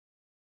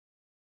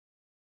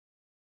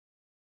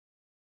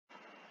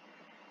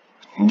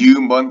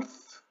New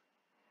month,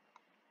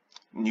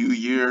 new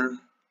year,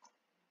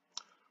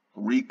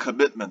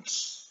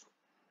 recommitments.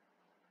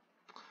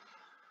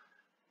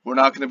 We're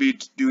not going to be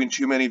doing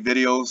too many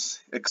videos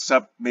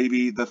except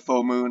maybe the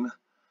full moon,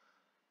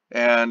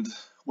 and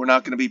we're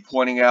not going to be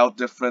pointing out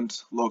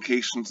different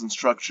locations and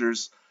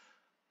structures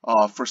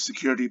for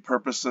security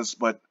purposes,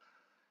 but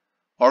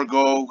our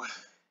goal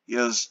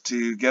is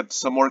to get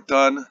some work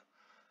done.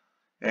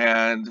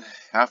 And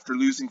after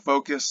losing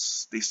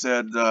focus, they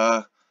said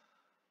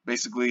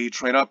basically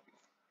train up,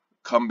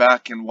 come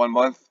back in 1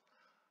 month.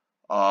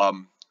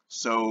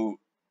 So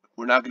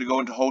we're not going to go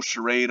into a whole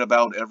charade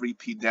about every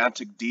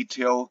pedantic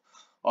detail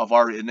of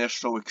our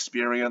initial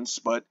experience,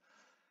 but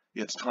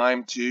it's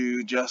time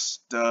to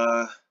just,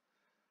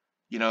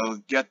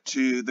 get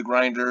to the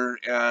grinder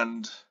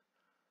and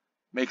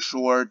make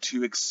sure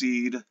to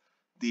exceed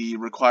the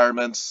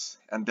requirements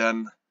and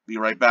then be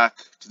right back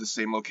to the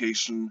same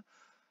location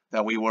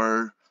that we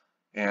were.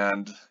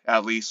 And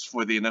at least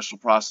for the initial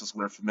process,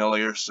 we're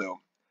familiar. So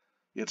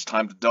it's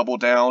time to double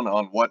down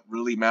on what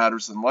really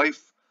matters in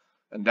life.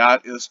 And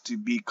that is to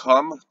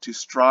become, to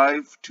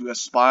strive, to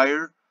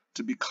aspire,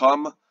 to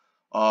become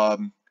a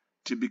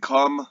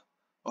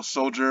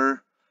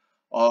soldier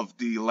of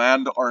the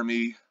land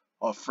army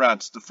of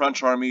France, the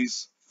French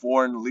army's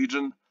foreign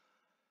legion.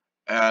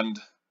 And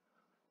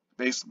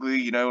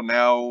basically,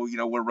 now,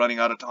 we're running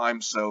out of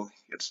time, so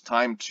it's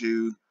time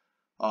to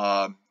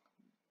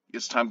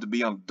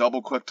be on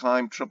double quick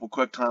time, triple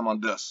quick time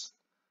on this.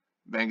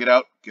 Bang it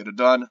out, get it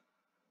done.